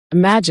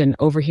Imagine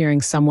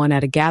overhearing someone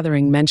at a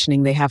gathering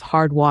mentioning they have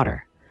hard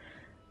water.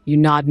 You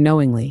nod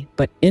knowingly,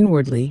 but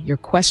inwardly, you're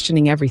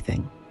questioning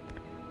everything.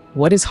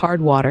 What is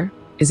hard water?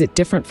 Is it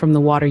different from the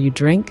water you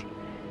drink?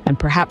 And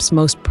perhaps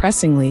most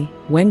pressingly,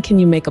 when can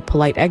you make a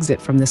polite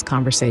exit from this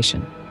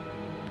conversation?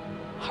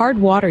 Hard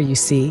water, you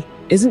see,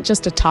 isn't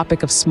just a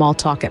topic of small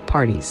talk at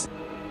parties.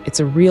 It's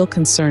a real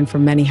concern for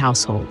many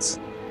households.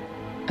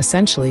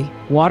 Essentially,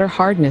 water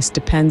hardness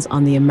depends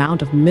on the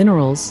amount of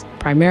minerals,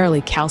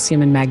 primarily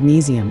calcium and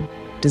magnesium,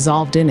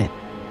 dissolved in it.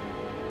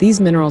 These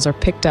minerals are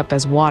picked up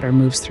as water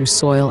moves through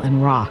soil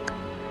and rock.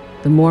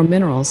 The more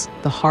minerals,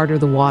 the harder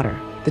the water.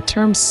 The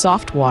term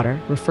soft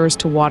water refers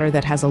to water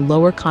that has a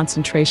lower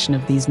concentration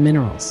of these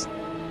minerals.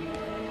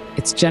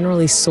 It's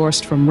generally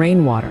sourced from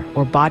rainwater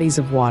or bodies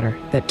of water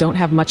that don't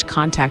have much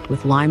contact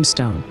with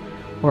limestone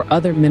or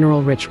other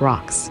mineral-rich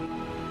rocks.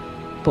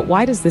 But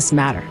why does this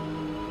matter?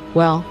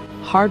 Well,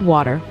 hard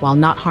water, while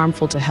not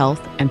harmful to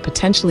health and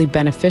potentially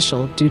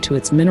beneficial due to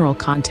its mineral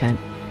content,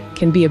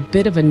 can be a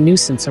bit of a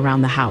nuisance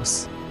around the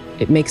house.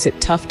 It makes it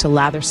tough to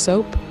lather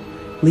soap,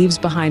 leaves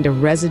behind a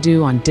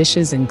residue on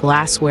dishes and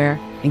glassware,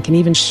 and can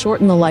even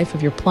shorten the life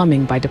of your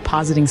plumbing by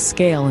depositing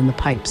scale in the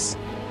pipes.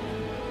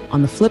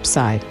 On the flip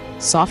side,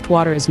 soft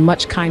water is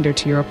much kinder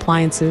to your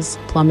appliances,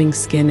 plumbing,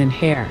 skin, and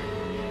hair.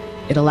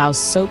 It allows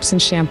soaps and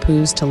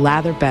shampoos to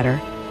lather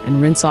better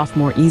and rinse off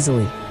more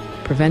easily,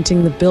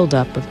 preventing the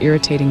buildup of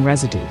irritating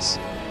residues.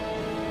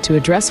 To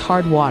address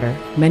hard water,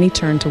 many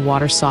turn to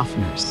water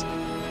softeners.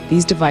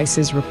 These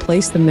devices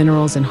replace the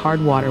minerals in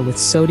hard water with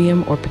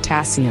sodium or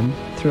potassium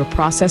through a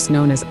process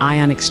known as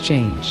ion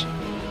exchange.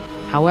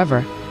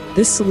 However,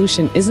 this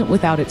solution isn't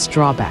without its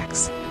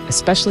drawbacks,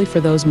 especially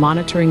for those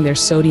monitoring their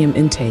sodium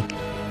intake,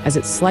 as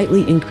it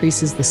slightly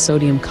increases the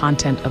sodium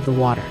content of the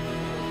water.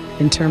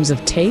 In terms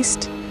of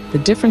taste, the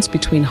difference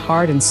between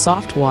hard and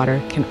soft water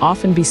can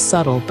often be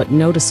subtle but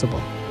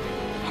noticeable.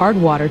 Hard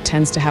water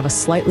tends to have a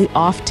slightly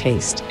off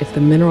taste if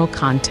the mineral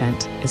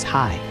content is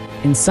high.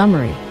 In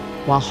summary,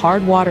 while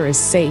hard water is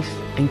safe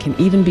and can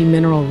even be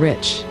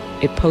mineral-rich,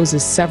 it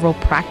poses several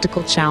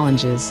practical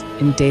challenges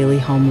in daily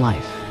home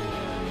life.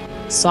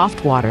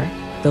 Soft water,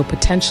 though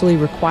potentially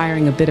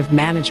requiring a bit of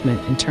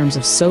management in terms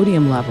of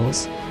sodium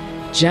levels,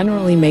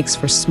 generally makes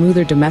for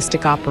smoother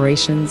domestic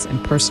operations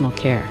and personal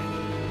care.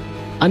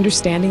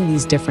 Understanding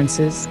these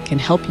differences can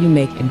help you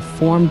make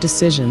informed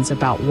decisions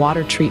about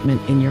water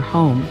treatment in your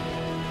home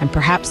and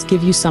perhaps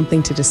give you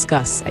something to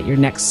discuss at your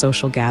next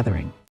social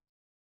gathering.